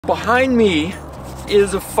Behind me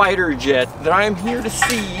is a fighter jet that I'm here to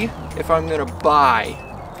see if I'm gonna buy.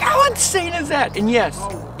 How insane is that? And yes,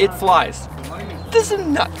 it flies. This is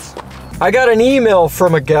nuts. I got an email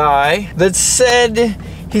from a guy that said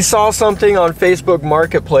he saw something on Facebook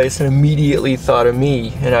Marketplace and immediately thought of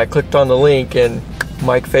me. And I clicked on the link and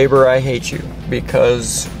Mike Faber, I hate you,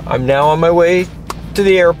 because I'm now on my way to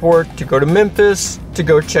the airport to go to Memphis to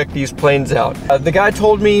go check these planes out. The guy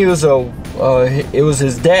told me it was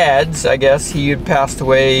his dad's, I guess. He had passed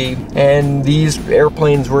away and these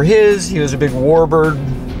airplanes were his. He was a big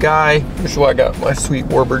warbird guy, which is why I got my sweet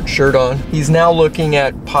warbird shirt on. He's now looking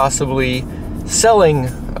at possibly selling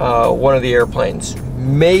one of the airplanes.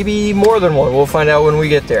 Maybe more than one. We'll find out when we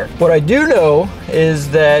get there. What I do know is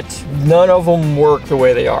that none of them work the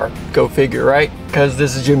way they are. Go figure, right? Because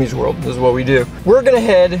this is Jimmy's World. This is what we do. We're gonna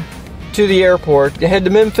head to the airport, head to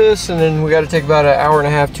Memphis, and then we got to take about an hour and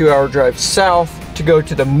a half, 2-hour drive south to go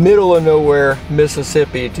to the middle of nowhere,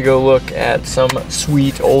 Mississippi, to go look at some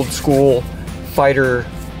sweet old school fighter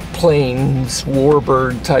planes,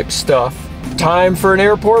 warbird type stuff. Time for an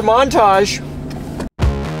airport montage.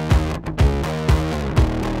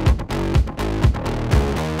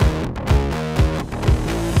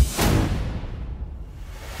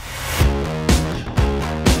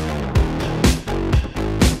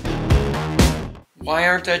 Why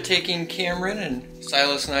aren't I taking Cameron and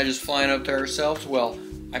Silas and I just flying up there ourselves? Well,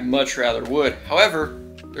 I much rather would. However,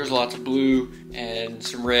 there's lots of blue and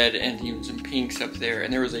some red and even some pinks up there,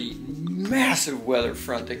 and there was a massive weather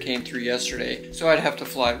front that came through yesterday, so I'd have to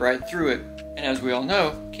fly right through it. And as we all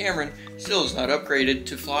know, Cameron still is not upgraded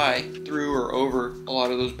to fly through or over a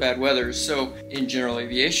lot of those bad weathers. So in general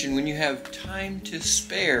aviation, when you have time to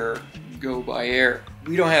spare, go by air.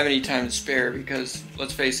 We don't have any time to spare because,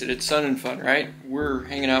 let's face it, it's Sun and Fun, right? We're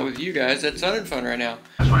hanging out with you guys at Sun and Fun right now.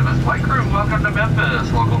 That's flight crew, welcome to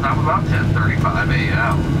Memphis. Local time about 10:35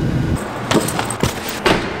 a.m.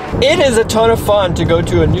 It is a ton of fun to go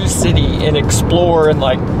to a new city and explore and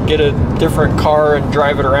like get a different car and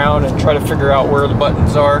drive it around and try to figure out where the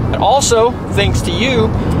buttons are. And also, thanks to you,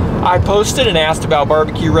 I posted and asked about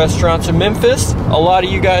barbecue restaurants in Memphis. A lot of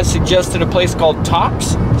you guys suggested a place called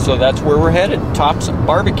Tops, so that's where we're headed, Tops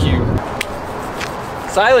Barbecue.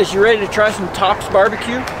 Silas, you ready to try some Tops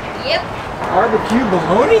Barbecue? Yep. Barbecue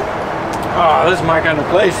bologna? Oh, this is my kind of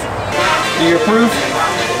place. Do you approve?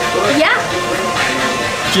 Yeah.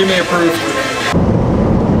 Jimmy approved.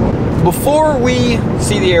 Before we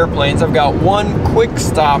see the airplanes, I've got one quick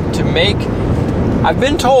stop to make. I've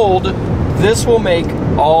been told this will make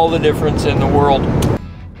all the difference in the world.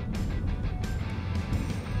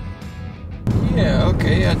 Yeah,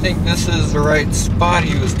 okay, I think this is the right spot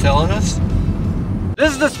he was telling us.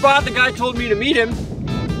 This is the spot the guy told me to meet him.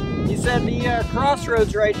 He said the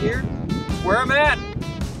crossroads right here, where I'm at.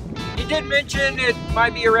 He did mention it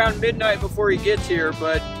might be around midnight before he gets here,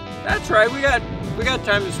 but that's right, we got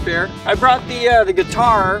time to spare. I brought the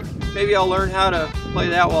guitar. Maybe I'll learn how to play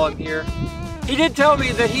that while I'm here. He did tell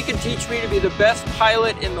me that he could teach me to be the best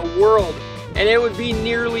pilot in the world, and it would be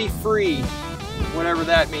nearly free, whatever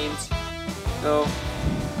that means. So,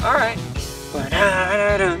 all right.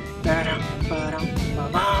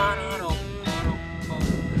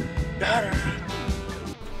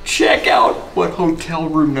 Check out what hotel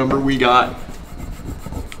room number we got.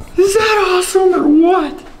 Is that awesome or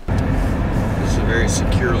what? This is a very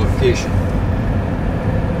secure location.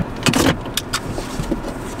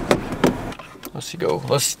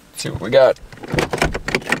 Let's see what we got. Good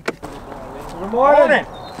morning.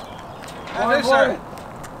 Good morning.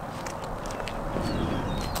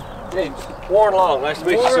 James. Warren Long, nice to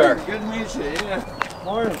meet you, sir. Good to meet you, yeah.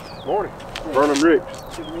 Morning. Morning. Vernon Riggs.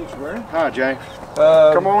 Good to meet you, Vernon. Hi, James.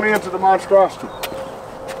 Come on into the monstrosity.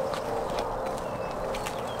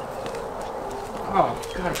 Oh,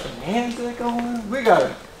 got a bonanza going. We got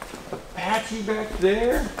a Apache back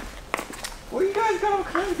there. Well, you guys got all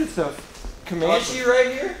kinds of good stuff. Comanche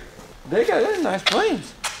right here. They got nice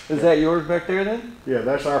planes. Is that yours back there then? Yeah,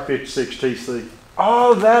 that's our 56 TC.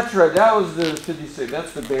 Oh, that's right. That was the 56.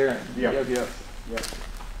 That's the Baron. Yeah. Yep.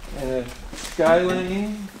 And a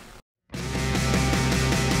Skylane.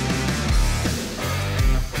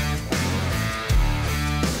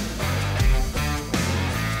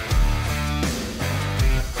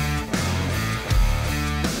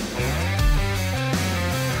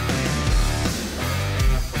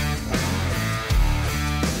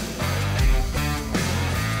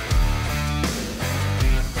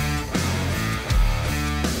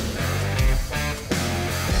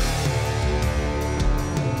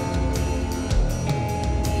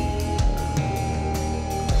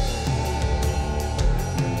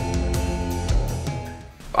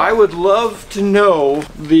 I would love to know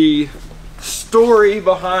the story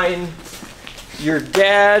behind your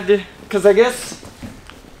dad, because I guess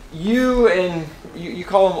you and you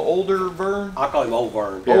call him Older Vern? I call him Old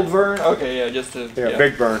Vern. Old Vern? Okay, yeah, just to... Yeah,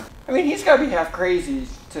 Big Vern. I mean, he's got to be half crazy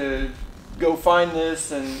to go find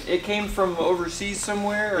this, and it came from overseas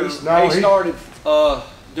somewhere? Or? He started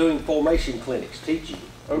doing formation clinics, teaching.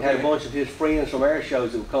 He had a bunch of his friends from air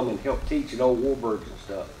shows that would come and help teach at old warbirds and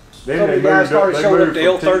stuff. Then Some of the guys started showing up to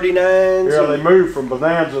L-39s. Yeah, they moved from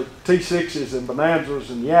Bonanza, T6s and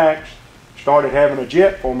Bonanzas and Yaks, started having a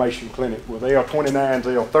jet formation clinic with L-29s,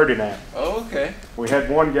 L-39s. Oh, okay. We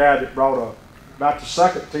had one guy that brought about the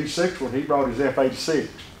second T6 when he brought his F-86.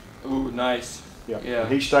 Ooh, nice. Yeah. Yeah.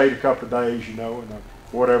 And he stayed a couple of days, you know, and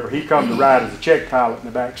whatever. He come to ride as a check pilot in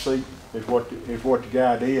the back seat is what the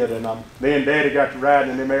guy did. And then Daddy got to ride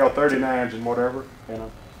in them L-39s and whatever,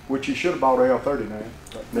 and which he should have bought L-39.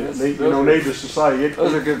 Needless to say,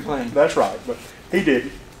 those are good planes. That's right, but he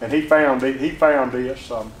didn't, and he found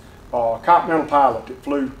this Continental pilot that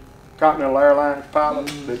flew, Continental Airlines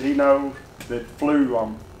pilot that he knows that flew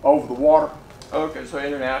over the water. Okay, so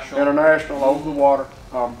international. International, over the water.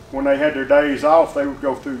 When they had their days off, they would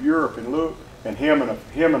go through Europe and look, and him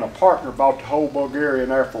and a partner bought the whole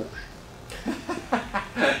Bulgarian Air Force.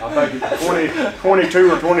 I think it's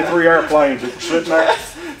 22 or 23 airplanes that were sitting there,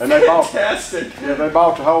 and they bought. Fantastic. Yeah, they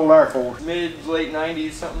bought the whole Air Force. Late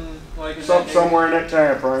 90s, something like that. Somewhere in that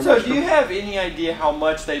time frame. So, do you have any idea how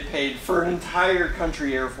much they paid for an entire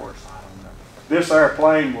country Air Force? I don't know. This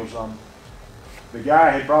airplane was the guy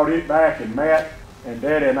had brought it back, and Matt and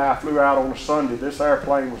Daddy and I flew out on a Sunday. This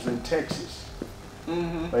airplane was in Texas.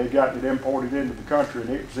 They had gotten it imported into the country, and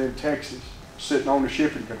it was in Texas, sitting on the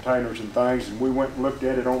shipping containers and things. And we went and looked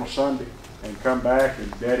at it on a Sunday, and come back,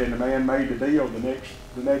 and Daddy and the man made the deal the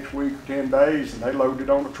next week or 10 days, and they loaded it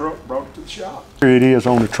on a truck, brought it to the shop. Here it is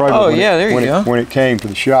on the trailer. Oh yeah, there you go. When it came to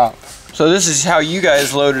the shop. So this is how you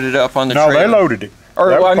guys loaded it up on the trailer? No, they loaded it. Or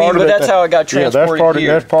well, I mean, but that's how it got transported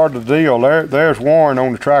here. That's part of the deal. There's Warren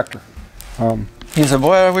on the tractor. He said,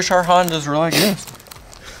 "Boy, I wish our Hondas were like this."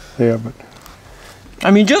 Yeah, but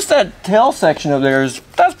I mean, just that tail section of theirs,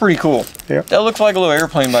 that's pretty cool. Yeah. That looks like a little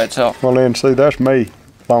airplane by itself. Well, then see, that's me.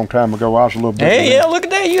 A long time ago, I was a little bigger. Hey, yeah, look at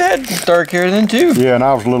that. You had dark hair then too. Yeah, and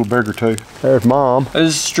I was a little bigger too. There's Mom.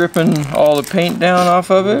 Is stripping all the paint down off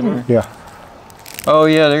of it? Or? Yeah. Oh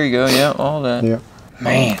yeah, there you go. Yeah, all that. Yeah.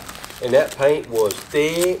 Man. And that paint was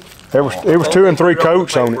thick. It was 2 and 3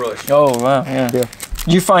 coats on it. Oh wow, yeah. Yeah.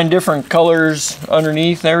 You find different colors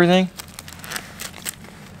underneath and everything?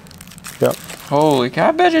 Yep. Holy cow,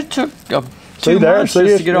 I bet it took 2 months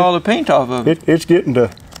just to get all the paint off of it. It's getting to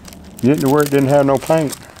where it didn't have no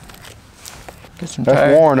paint. Get some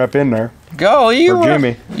That's Warren up in there. Golly, Or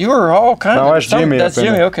Jimmy. You were all kinds of... No, that's Jimmy That's up in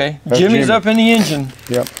Jimmy, there. okay. That's Jimmy's Jimmy. up in the engine.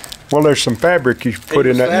 Yep. Well, there's some fabric you put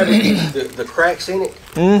in that. The cracks in it,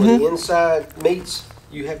 where the inside meets,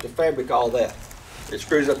 you have to fabric all that. It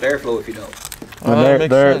screws up the airflow if you don't. And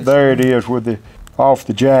there it is with off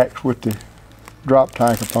the jacks with the drop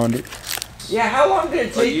tank upon it. Yeah, how long did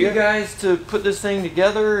it take you guys to put this thing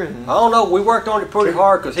together? And I don't know. We worked on it pretty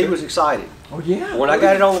hard because he was excited. Oh yeah. When I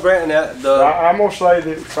got it on the ground, I'm gonna say that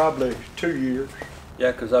it was probably 2 years.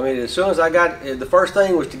 yeah, because I mean, as soon as I got the first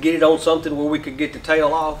thing was to get it on something where we could get the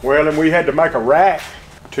tail off. Well, and we had to make a rack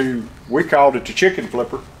we called it the chicken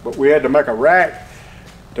flipper, but we had to make a rack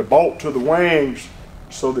to bolt to the wings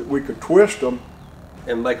so that we could twist them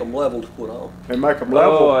And make them level to put on. and make them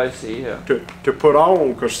level. Oh, I see. Yeah. To put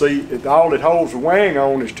on, because see, all it holds the wing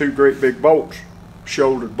on is 2 great big bolts,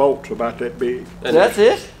 shouldered bolts about that big. And That's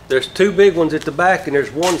it? There's 2 big ones at the back, and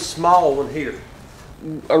there's 1 small one here.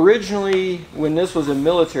 Originally, when this was in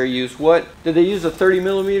military use, what did they use, a 30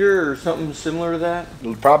 millimeter or something similar to that?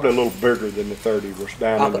 Probably a little bigger than the 30 was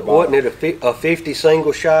down in the bottom. Wasn't it a 50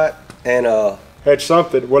 single shot and Had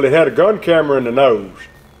something, well, it had a gun camera in the nose.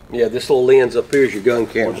 yeah, this little lens up here is your gun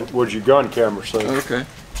camera. Was your gun camera, so Okay.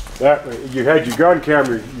 that you had your gun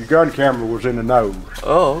camera was in the nose.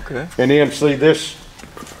 Oh, okay. And then see this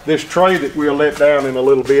tray that we'll let down in a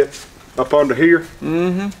little bit up under here.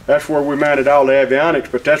 That's where we mounted all the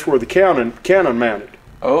avionics, but that's where the cannon mounted.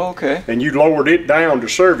 Oh, okay. And you lowered it down to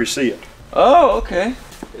service it. Oh, okay.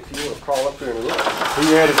 If you want to crawl up there and look.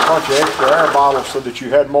 He added a bunch of extra air bottles so that you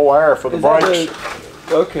had more air for the Is that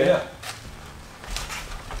brakes. Okay. Yeah.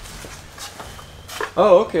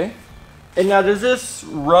 Oh, okay. And now, does this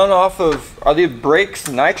run off of, are the brakes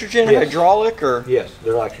nitrogen, Yes. hydraulic, or? Yes,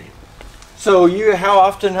 they're nitrogen. So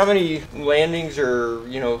how many landings, or,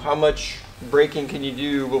 how much braking can you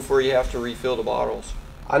do before you have to refill the bottles?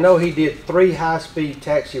 I know he did 3 high-speed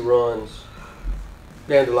taxi runs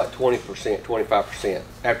down to like 20%, 25%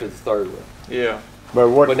 after the third one. Yeah.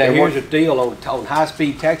 But now here's the deal on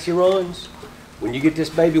high-speed taxi runs. When you get this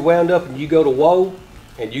baby wound up and you go to whoa,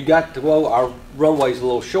 and you got to whoa, our runway's a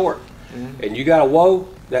little short, and you got a whoa,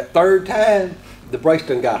 that third time, the brakes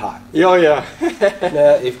done got hot. Oh yeah.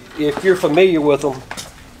 Now, if you're familiar with them,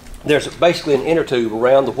 there's basically an inner tube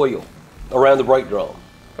around the wheel, around the brake drum.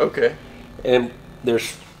 Okay. And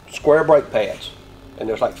there's square brake pads, and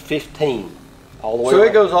there's like 15 all the way So around.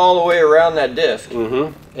 it goes all the way around that disc.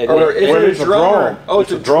 Mm-hmm. Or is it it's a a drum? drum. Oh,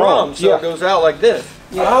 it's a drum, so Yeah. it goes out like this.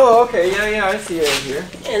 Yeah. Oh, okay. Yeah, I see it here.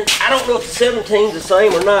 And I don't know if the 17's the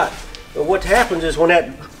same or not, but what happens is when that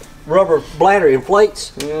rubber bladder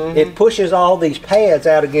inflates, it pushes all these pads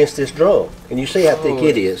out against this drum, and you see how thick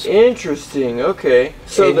it is. Interesting. Okay.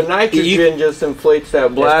 So And the nitrogen just inflates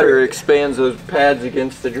that bladder, correct. expands those pads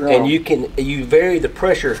against the drum. And you vary the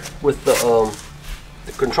pressure with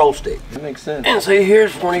the control stick. That makes sense. And see,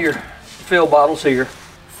 here's one of your fill bottles here.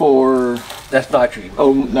 For That's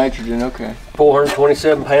nitrogen. nitrogen. Okay.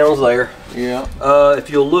 427 pounds there. Yeah. If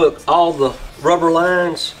you'll look, all the rubber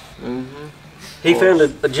lines, he found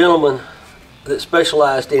a gentleman that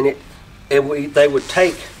specialized in it, and they would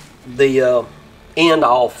take the end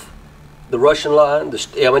off the Russian line.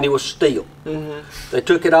 It was steel. They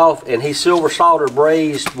took it off, and he silver solder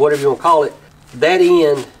brazed, whatever you want to call it, that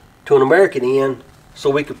end to an American end, so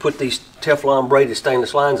we could put these Teflon braided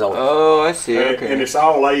stainless lines on it. Oh, I see. Okay. And it's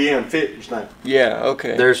all AN fittings now. Yeah.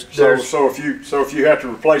 Okay. So if you have to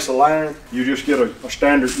replace a line, you just get a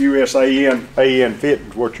standard US AN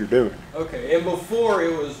fittings. What you're doing. Okay. And before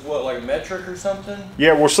it was what, like metric or something?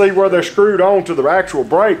 Yeah, we'll see where they're screwed on to the actual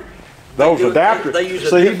brake. Those do it- adapters. they use a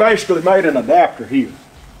See, he basically made an adapter here.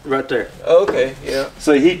 Right there. Okay. Yeah.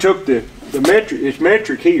 See, he took the metric. It's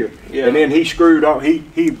metric here, Yeah. and then he screwed on.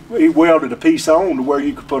 He welded a piece on to where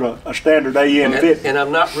you could put a standard AN fit. And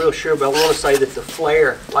I'm not real sure, but I want to say that the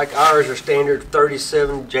flare, like ours are standard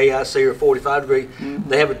 37 JIC or 45 degree,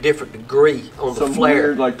 they have a different degree on the Some flare.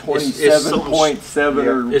 weird, like It's something- 27.7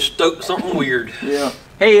 or. It's something weird. Yeah.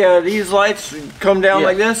 Hey, these lights come down Yeah.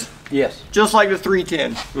 like this, Yes, just like the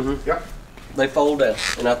 310. Yep. they fold down,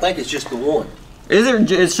 and I think it's just the one. Is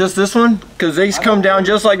it? It's just this one? Because these come down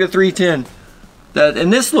just like the 310.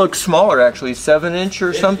 And this looks smaller actually, 7-inch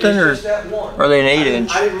or something, or It's just that one. are they an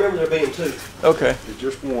 8-inch? I didn't remember there being two. Okay. It's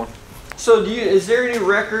just one. So is there any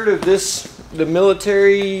record of the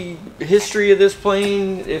military history of this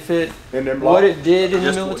plane? If it, And them what logs. it did in the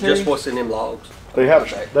Just military? what's in them logs. They had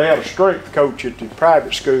a strength coach at the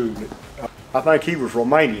private school. I think he was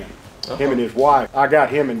Romanian. Him and his wife. I got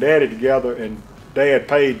him and Daddy together, and Dad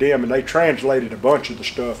paid them, and they translated a bunch of the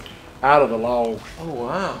stuff out of the logs Oh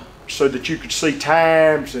wow. so that you could see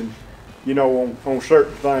times and on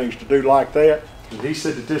certain things to do like that. And he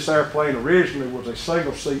said that this airplane originally was a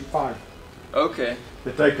single seat fighter. Okay.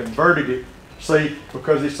 That they converted it. See,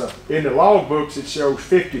 because in the log books it shows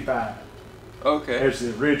 55 Okay. as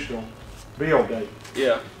the original build date.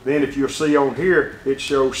 Yeah. Then if you'll see on here, it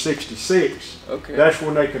shows 66. Okay. That's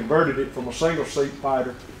when they converted it from a single seat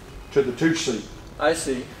fighter to the 2-seat. I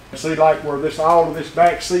see. See, like where all of this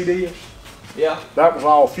back seat is, Yeah. that was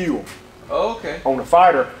all fuel. Oh, okay. On the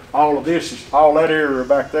fighter, all that area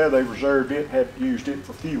back there, they reserved it, had used it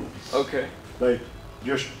for fuel. Okay. They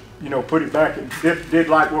just, put it back and did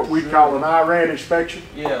like what we call an Iran inspection,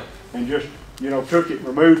 Yeah. and just, took it,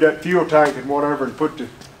 removed that fuel tank and whatever, and put the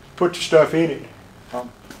stuff in it,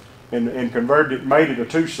 and converted it, made it a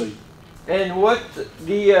 2-seat. And what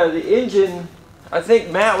the engine? I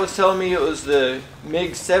think Matt was telling me it was the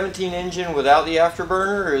MiG 17 engine without the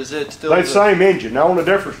afterburner, or is it still? They're the same engine. The only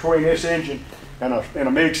difference between this engine and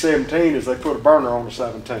a MiG 17 is they put a burner on the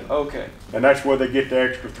 17. Okay. And that's where they get the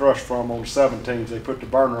extra thrust from on the 17s. They put the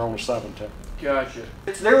burner on the 17. Gotcha.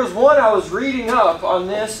 There was one I was reading up on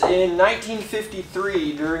this in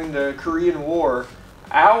 1953 during the Korean War.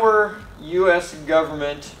 Our U.S.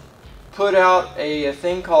 government put out a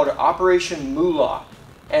thing called Operation Moolah,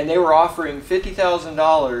 and they were offering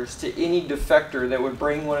 $50,000 to any defector that would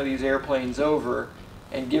bring one of these airplanes over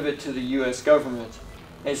and give it to the U.S. government.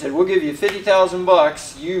 They said, we'll give you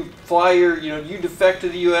 $50,000. You fly you defect to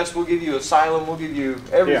the U.S. We'll give you asylum. We'll give you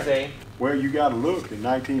everything. Yeah. Well, you got to look. In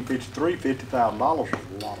 1953, $50,000 was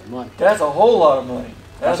a lot of money. That's a whole lot of money.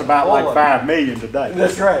 That's about like $5 million today.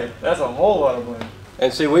 That's right. That's a whole lot of money.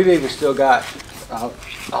 And see, we've even still got, I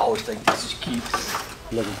always think this is cute.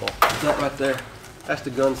 Looking for that right there. That's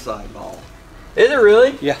the gun sight ball. Is it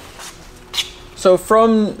really? Yeah. So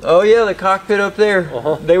from, oh yeah, the cockpit up there,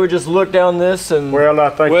 they would just look down this and... Well, I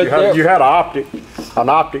think you had an optic an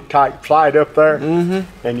optic type sight up there. And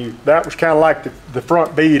that was kind of like the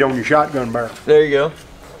front bead on your shotgun barrel. There you go.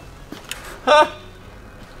 Huh.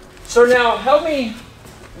 So now, help me.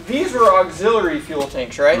 These were auxiliary fuel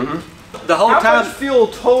tanks, right? The whole How time. much fuel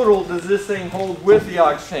total does this thing hold with the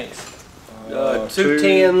aux tanks?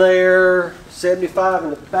 210 there, 75 in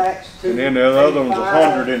the backs. And then the other one's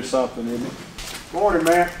 100 and something, isn't it? Morning,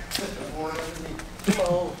 man.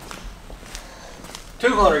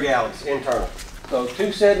 200 gallons internal. So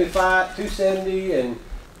 275, 270, and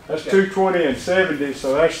That's 220 and 70,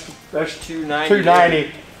 so that's 290.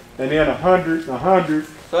 290, and then 100, 100.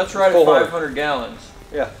 So that's right at 400. 500 gallons.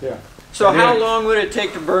 yeah. Yeah. So And how then- long would it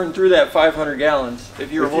take to burn through that 500 gallons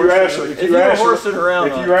if you were If you horsing around?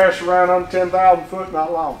 If you ask around on 10,000 foot,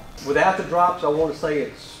 not long. Without the drops, I want to say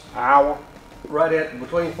it's Hour. right at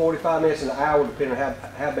between 45 minutes and an hour, depending on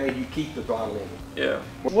how bad you keep the throttle in. Yeah.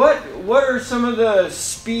 What are some of the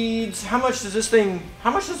speeds? How much does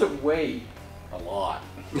it weigh? A lot.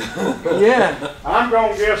 Yeah. I'm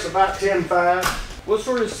gonna guess about 10.5. What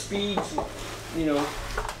sort of speeds,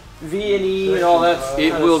 V and E and all that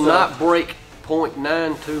It kind will of stuff? not break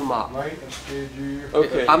 0.92 Mach. Maintenance schedule.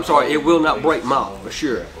 Okay. I'm sorry, it will not break Mach for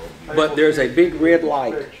sure. But there's a big red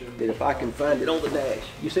light that if I can find it on the dash,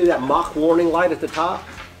 you see that Mach warning light at the top,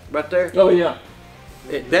 right there? Oh yeah.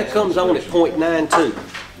 That comes on at 0.92.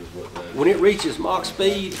 When it reaches Mach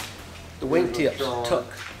speed, the wingtips tuck.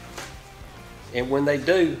 And when they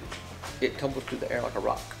do, it tumbles through the air like a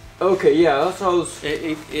rock. Okay, yeah, that's what I was.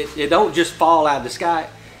 It don't just fall out of the sky,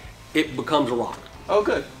 it becomes a rock. Oh,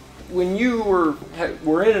 good. When you were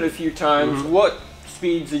in it a few times, what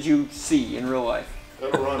speeds did you see in real life?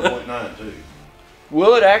 It'll run 0.92.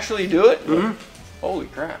 Will it actually do it? Holy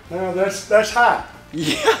crap. No, that's high.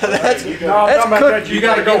 Yeah, that's You No, I'm That's talking about cooked. that. You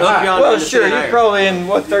gotta go high. beyond well, the sure. thin You're air. probably in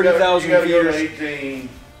what 30,000 You gotta go to feet. 18,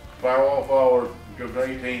 firewall forward, go to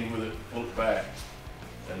 18 with it, pull it back.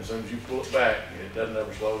 And as soon as you pull it back, it doesn't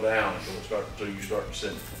ever slow down until you start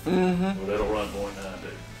descending. But it'll run 0.92.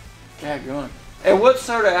 Yeah, going. And what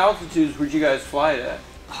sort of altitudes would you guys fly at?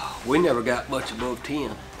 We never got much above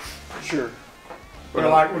 10. Sure. Well,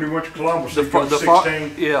 like when we went to Columbus, The you go to far-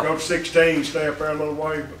 16, yeah. go to 16, stay up there a little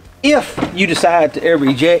way. But If you decide to ever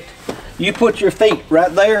eject, you put your feet right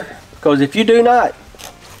there, because if you do not,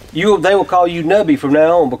 they will call you nubby from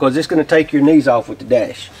now on, because it's going to take your knees off with the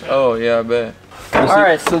dash. Oh yeah, I bet. All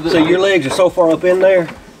right, So your legs are so far up in there.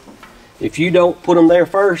 If you don't put them there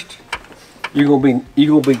first, you're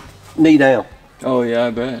gonna be knee down. Oh yeah,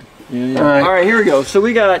 I bet. Yeah. All All right, here we go. So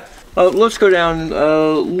we got. Let's go down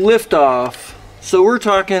liftoff. So we're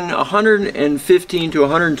talking 115 to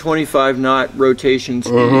 125 knot rotation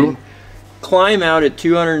speed. Climb out at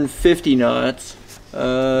 250 knots.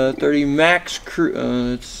 30 max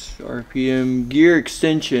it's RPM gear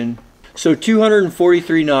extension. So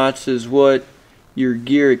 243 knots is what your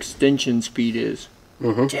gear extension speed is.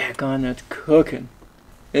 Jack on, that's cooking.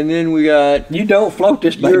 And then we got You don't float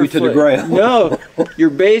this your baby to the ground. No,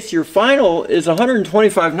 your final is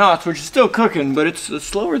 125 knots, which is still cooking, but it's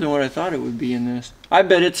slower than what I thought it would be in this. I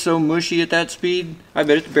bet it's so mushy at that speed. I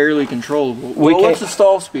bet it's barely controllable. What's the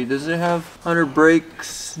stall speed? Does it have 100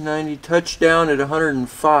 brakes, 90 touchdown at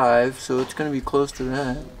 105? So it's going to be close to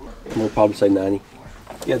that. We'll probably say 90.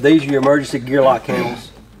 Yeah, these are your emergency gear lock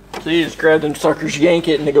handles. So you just grab them suckers, yank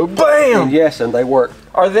it, and they go BAM! And yes, and they work.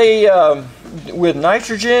 Are they with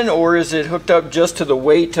nitrogen, or is it hooked up just to the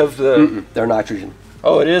weight of the? They're nitrogen.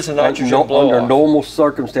 Oh, it is a nitrogen Under blow-off. normal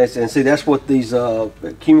circumstances, and see that's what these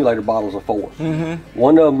accumulator bottles are for.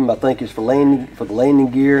 One of them I think is for the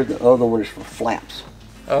landing gear. The other one is for flaps.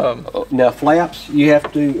 Now flaps, you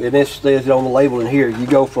have to, and it says it on the label in here. You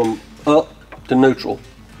go from up to neutral.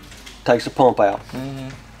 Takes the pump out.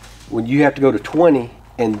 When you have to go to 20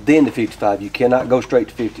 and then to 55, you cannot go straight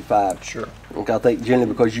to 55. Sure. Okay, I think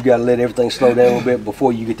generally because you got to let everything slow down a little bit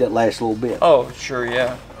before you get that last little bit. Oh, sure,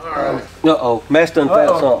 yeah. Uh-oh, Mass done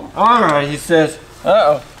found something. All right, he says.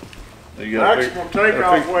 Uh-oh. You got a maximum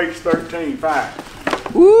takeoff weight's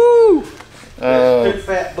 13.5. Woo! Two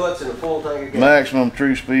fat butts and a full tank of gas. maximum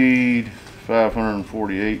true speed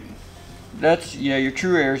 548. That's, yeah, your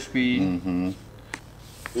true airspeed.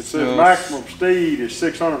 It says maximum speed is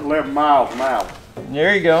 611 miles an hour.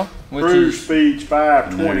 There you go. Which Cruise is, speed's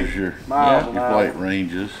 520 There's your miles an your hour. flight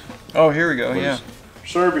ranges. oh, here we go, yeah.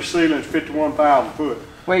 Service ceiling's 51,000 foot.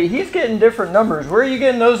 Wait, he's getting different numbers. Where are you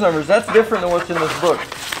getting those numbers? That's different than what's in this book.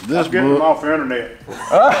 This I'm getting them book, off the internet.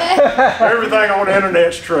 Everything on the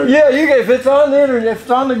internet's true. Yeah, if it's on the internet, if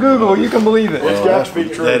it's on the Google, you can believe it. It's got to be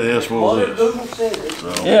true. that is what it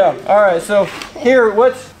is. Yeah, all right, so here,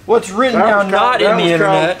 what's written down not in the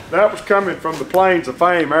internet? That was coming from the Plains of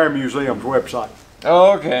Fame Air Museum's website.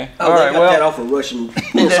 Oh, okay. Oh, All they right. got Well, that off a Russian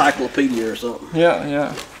encyclopedia or something. yeah,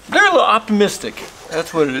 yeah. They're a little optimistic.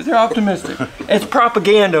 That's what it is. They're optimistic. It's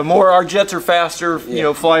propaganda. More, our jets are faster, you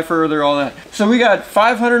know, fly further, all that. So we got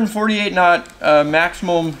 548 knot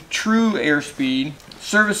maximum true airspeed,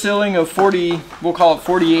 service ceiling of 40, we'll call it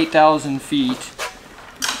 48,000 feet.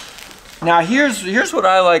 Now here's what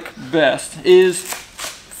I like best, is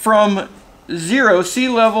from zero sea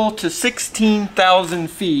level to 16,000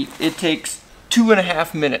 feet, it takes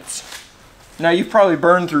 2.5 minutes. Now you've probably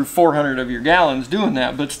burned through 400 of your gallons doing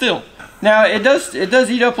that, but still. Now it does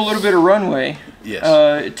eat up a little bit of runway. Yes.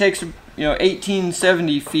 It takes, you know,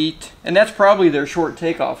 1870 feet, and that's probably their short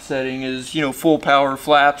takeoff setting, is, you know, full power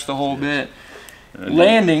flaps the whole bit.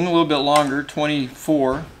 Landing a little bit longer,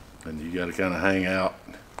 24. And you got to kind of hang out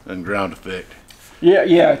and ground effect. Yeah,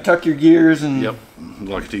 yeah. Tuck your gears and. Yep,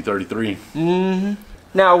 like a T-33. Mm-hmm.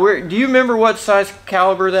 Now, do you remember what size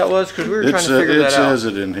caliber that was? Because we were trying to figure that out. It says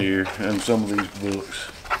it in here in some of these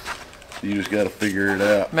books. You just got to figure it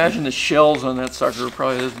out. Imagine the shells on that sucker are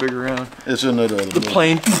probably this big around. It's in that other book. The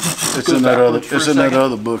plane. It's in that other. It's in that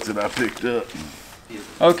other book that I picked up.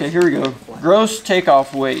 Okay, here we go. Gross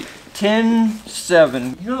takeoff weight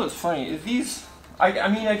 10.7. You know what's funny? These, I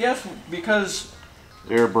mean, I guess because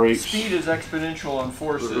Air brakes. speed is exponential on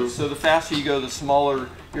forces, so the faster you go, the smaller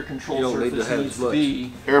your control surface needs to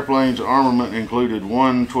be. Airplane's armament included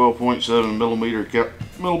one 12.7 millimeter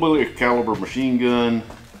caliber machine gun.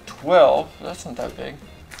 12. That's not that big.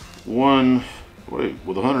 One with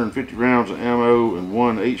 150 rounds of ammo and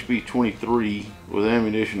one HP-23 with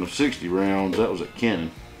ammunition of 60 rounds. That was at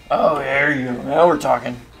Cannon. Oh, there you go. Now we're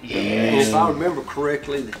talking. If I remember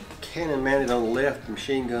correctly, the cannon mounted on the left, the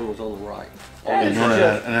machine gun was on the right. And then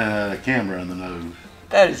it had a camera in the nose.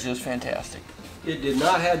 That is just fantastic. It did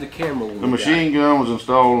not have the camera on The machine gun was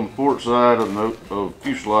installed on the port side of the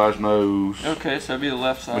fuselage nose. Okay, so that'd be the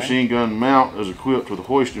left side. Machine gun mount is equipped with a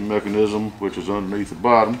hoisting mechanism, which is underneath the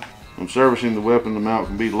bottom. When servicing the weapon, the mount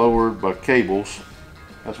can be lowered by cables.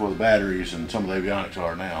 That's where the batteries and some of the avionics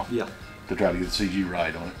are now. Yeah. To try to get the CG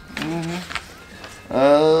right on it.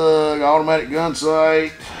 Automatic gun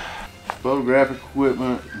sight, photographic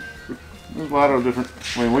equipment. There's a lot of different.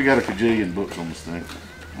 I mean, we got a kajillion books on this thing.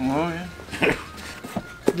 Oh yeah.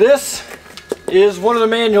 This is one of the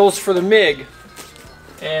manuals for the MiG,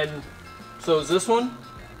 and so is this one,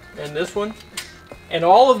 and this one, and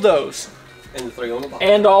all of those, And the three on the bottom.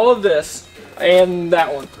 and all of this, and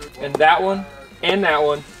that one, and that one, and that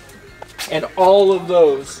one, and all of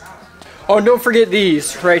those. Oh, and don't forget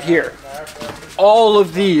these right here. All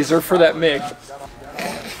of these are for that MiG.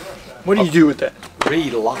 What do you do with that?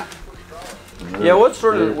 Read a lot. Yeah, what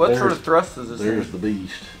sort of thrust is this? There's the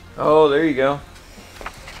beast. Oh, there you go.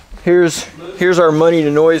 Here's our money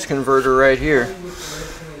to noise converter right here.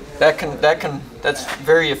 That's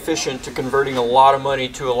very efficient to converting a lot of money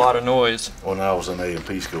to a lot of noise. When I was in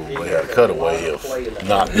A&P school, they had a cutaway of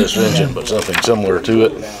not this engine, but something similar to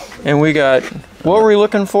it. And we got, what were we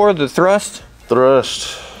looking for? The thrust?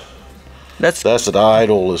 Thrust. That's at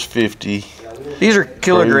idle is 50. These are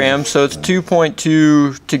kilograms, so it's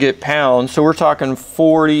 2.2 to get pounds. So we're talking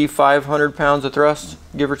 4,500 pounds of thrust,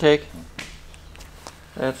 give or take.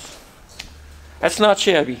 That's not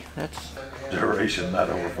shabby. That's Duration not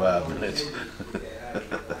over 5 minutes.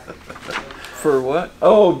 for what?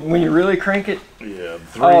 Oh, when you really crank it. Yeah,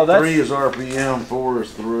 Oh, that's- 3 is RPM, 4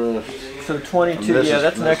 is thrust. So 22. And this Yeah, is-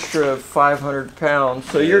 that's an extra 500 pounds.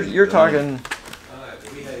 So you're talking.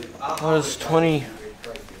 What is 20?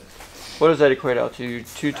 What does that equate out to?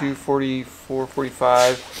 44,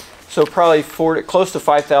 45. So probably close to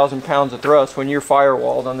 5,000 pounds of thrust when you're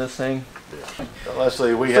firewalled on this thing. Let's see,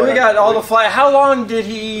 So we got all the fly. How long did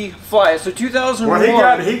he fly? So 2001.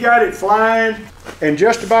 Well, he got it flying, and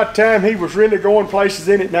just about the time he was really going places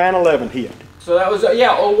in it, 9/11 hit. So that was,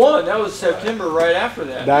 yeah, 01. That was September right after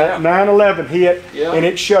that. 9/11 hit, Yeah. and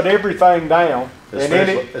it shut everything down. And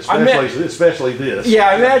then Especially this. Yeah,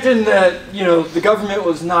 I imagine that, you know, the government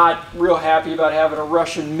was not real happy about having a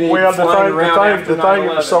Russian MiG flying around after the thing that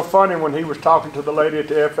 9/11. was so funny when he was talking to the lady at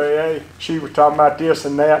the FAA, she was talking about this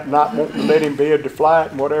and that, not wanting to let him be able to fly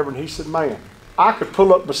it and whatever, and he said, man, I could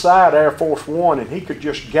pull up beside Air Force One and he could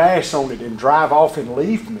just gas on it and drive off and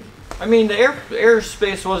leave me. I mean, the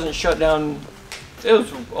airspace wasn't shut down. It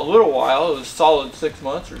was a little while. It was solid 6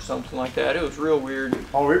 months or something like that. It was real weird.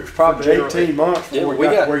 Oh, it was probably 18 months before Yeah, we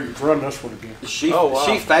got where you could run this one again. She Oh, wow.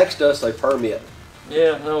 she faxed us a permit.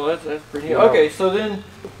 Yeah, no, that's pretty. Wow. Okay, so then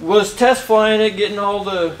was test flying it, getting all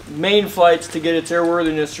the main flights to get its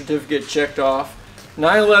airworthiness certificate checked off.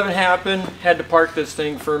 9/11 happened. Had to park this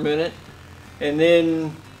thing for a minute, and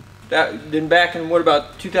then back in what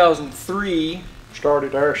about 2003,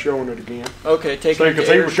 started air showing it again. Okay, taking it Because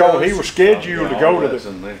to he air was going, he shows. was scheduled to go to That's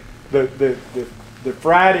in there. the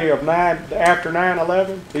Friday of after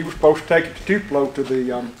 9/11. He was supposed to take it to Tupelo to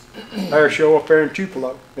the air show up there in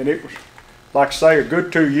Tupelo, and it was, like I say, a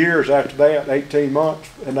good 2 years after that, 18 months,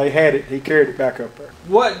 and they had it. He carried it back up there.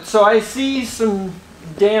 What? So I see some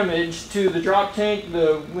damage to the drop tank,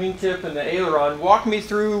 the wingtip, and the aileron. Walk me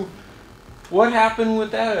through what happened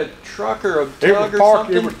with that. A truck or a tug or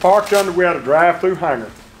something? It was parked under. We had a drive-through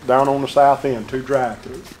hangar down on the south end, 2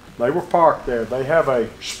 drive-throughs. They were parked there. They have a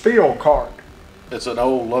spill cart. It's an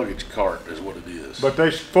old luggage cart is what it is. But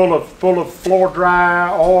they're full of floor dry,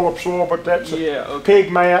 all absorbent. That's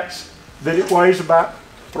pig mats. That it weighs about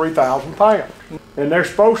 3,000 pounds, and they're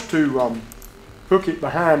supposed to hook it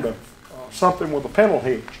behind something with a pintle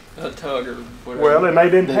hitch. A tug or whatever. Well, and they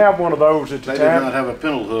didn't have one of those at the They time. did not have a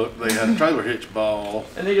pintle hook. They had a trailer hitch ball.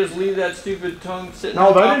 And they just leave that stupid tongue sitting No,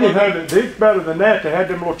 on they top didn't even of have it. It's better than that. They had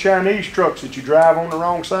them little Chinese trucks that you drive on the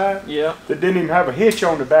wrong side. Yeah. That didn't even have a hitch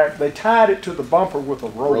on the back. They tied it to the bumper with a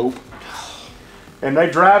rope. And they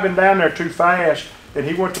driving down there too fast, and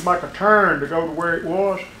he went to make a turn to go to where it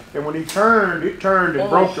was. And when he turned, it turned and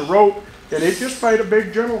broke the rope, and it just made a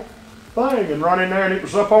big gentle thing and run in there, and it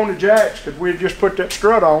was up on the jacks because we had just put that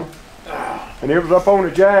strut on, and it was up on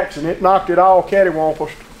the jacks, and it knocked it all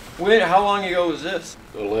cattywampus. Wait, how long ago was this?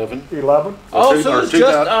 11. 11. Oh, so it's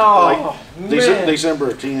just, man. December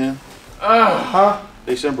of 10. Huh?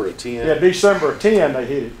 December of 10. Yeah, December of 10 they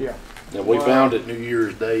hit it, yeah. And we found it New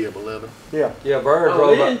Year's Day of 11. Yeah. Yeah, Vern Oh,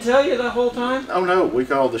 drove they up. didn't tell you the whole time? Oh no, we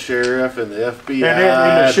called the sheriff and the FBI. And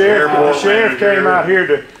then the sheriff airport came manager. out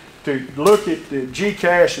here to look at the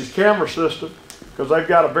GCash's camera system, because they've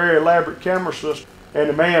got a very elaborate camera system. And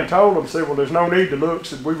the man told them, said, well, there's no need to look,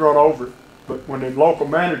 said, we run over it. But when the local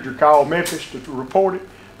manager called Memphis to report it,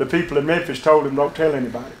 the people in Memphis told him, don't tell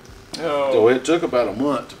anybody. Oh. So it took about a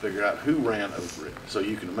month to figure out who ran over it. So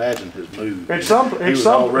you can imagine his mood. He was was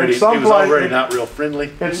already not real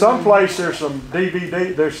friendly. In some place there's some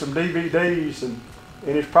DVDs, and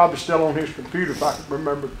it's probably still on his computer if I can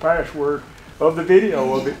remember the password of the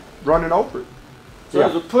video of it running over it. So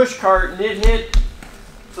it was a push cart and it hit.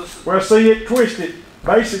 Well, see, it twisted.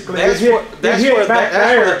 Basically, That's it hit, where- that's it hit where back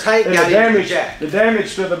that's where there, the tank and got the into the damage, jack. the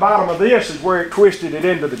damage to the bottom of this is where it twisted it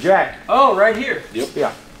into the jack. Oh, right here. Yep.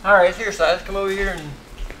 Yeah. All right, here, size. Come over here and.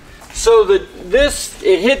 So it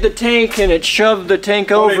hit the tank and it shoved the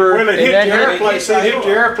tank over. Well, it and hit that the airplane. See, it hit the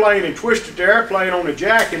airplane and twisted the airplane on the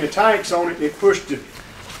jack, and the tanks on it, and it pushed it.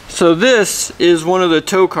 So this is one of the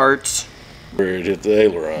tow carts. Where it hit the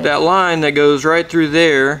aileron. That line that goes right through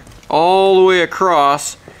there, all the way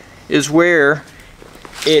across, is where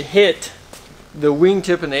it hit the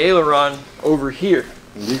wingtip and the aileron over here.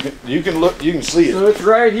 You can look. You can see So it. it's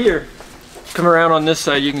right here. Come around on this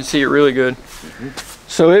side, you can see it really good.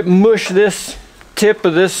 So it mushed this tip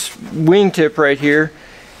of this wingtip right here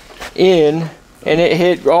in, and it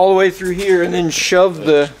hit all the way through here and then shoved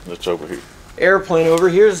the That's over here. airplane over.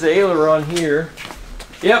 Here's the aileron here.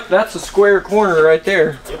 Yep, that's a square corner right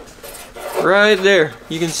there. Right there.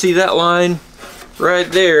 You can see that line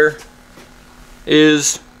right there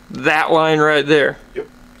is that line right there. Yep.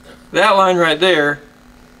 That line right there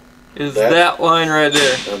is that line right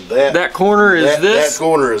there. And That corner is this. That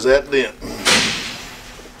corner is that dent.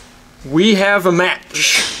 We have a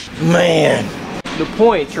match. Man. The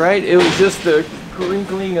points, right? It was just the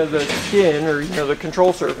crinkling of the skin, or the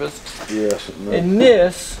control surface. Yes. And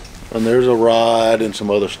this, And there's a rod and some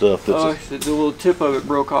other stuff that's. the little tip of it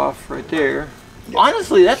broke off right there.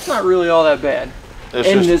 Honestly, that's not really all that bad. It's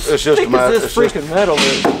And just, as it's just thick a matter. as this freaking metal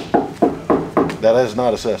is. That is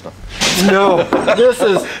not a Cessna. No, this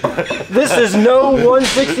is no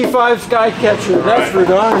 165 Skycatcher. That's for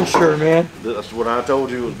darn sure, man. That's what I told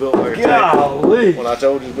you was built like a tank. Golly. When I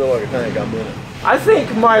told you it was built like a tank, I meant it. I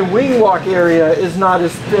think my wing walk area is not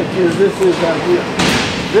as thick as this is down here.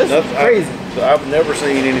 This is crazy. I've never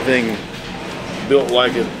seen anything built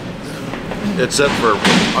like it, except for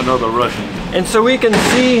another Russian. And so we can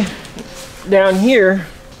see down here,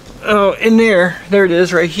 in there it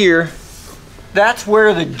is right here. That's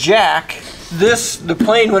where the jack, the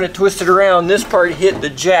plane when it twisted around, this part hit the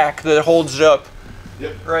jack that holds it up.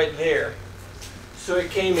 Yep. Right there. So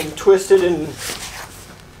it came and twisted and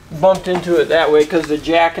bumped into it that way because the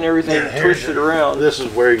jack and everything twisted around. This is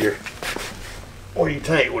where your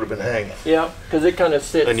tank would have been hanging. Yeah, because it kind of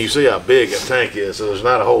sits. And you see how big that tank is, so there's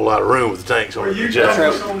not a whole lot of room with the tanks on Well, the you jack.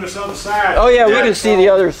 got this on this other side. Oh yeah, we can see the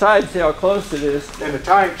other side, see how close it is. And the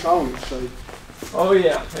tank's on it, see. Oh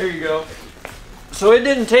yeah, there you go. So it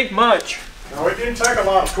didn't take much. No, it didn't take a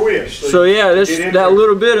lot of twists. So yeah, Get into that it.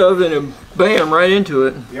 little bit of it, and bam, right into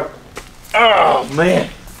it. Yep. Oh man.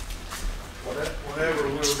 Whatever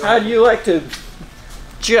we'll How'd you like to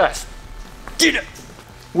just get it?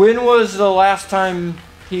 When was the last time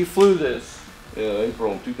he flew this?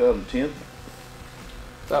 April 2010.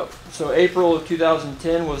 So April of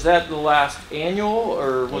 2010, was that the last annual,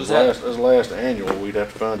 or was that? As last annual, we'd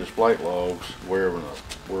have to find his flight logs wherever in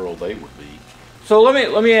the world they would be. So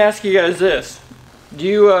let me ask you guys this: do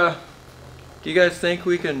you guys think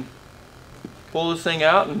we can pull this thing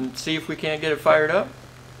out and see if we can't get it fired up?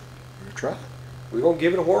 We'll try. We're gonna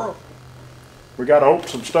give it a whirl. We gotta open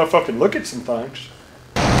some stuff up and look at some things.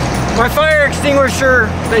 My fire extinguisher,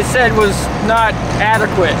 they said, was not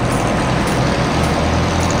adequate.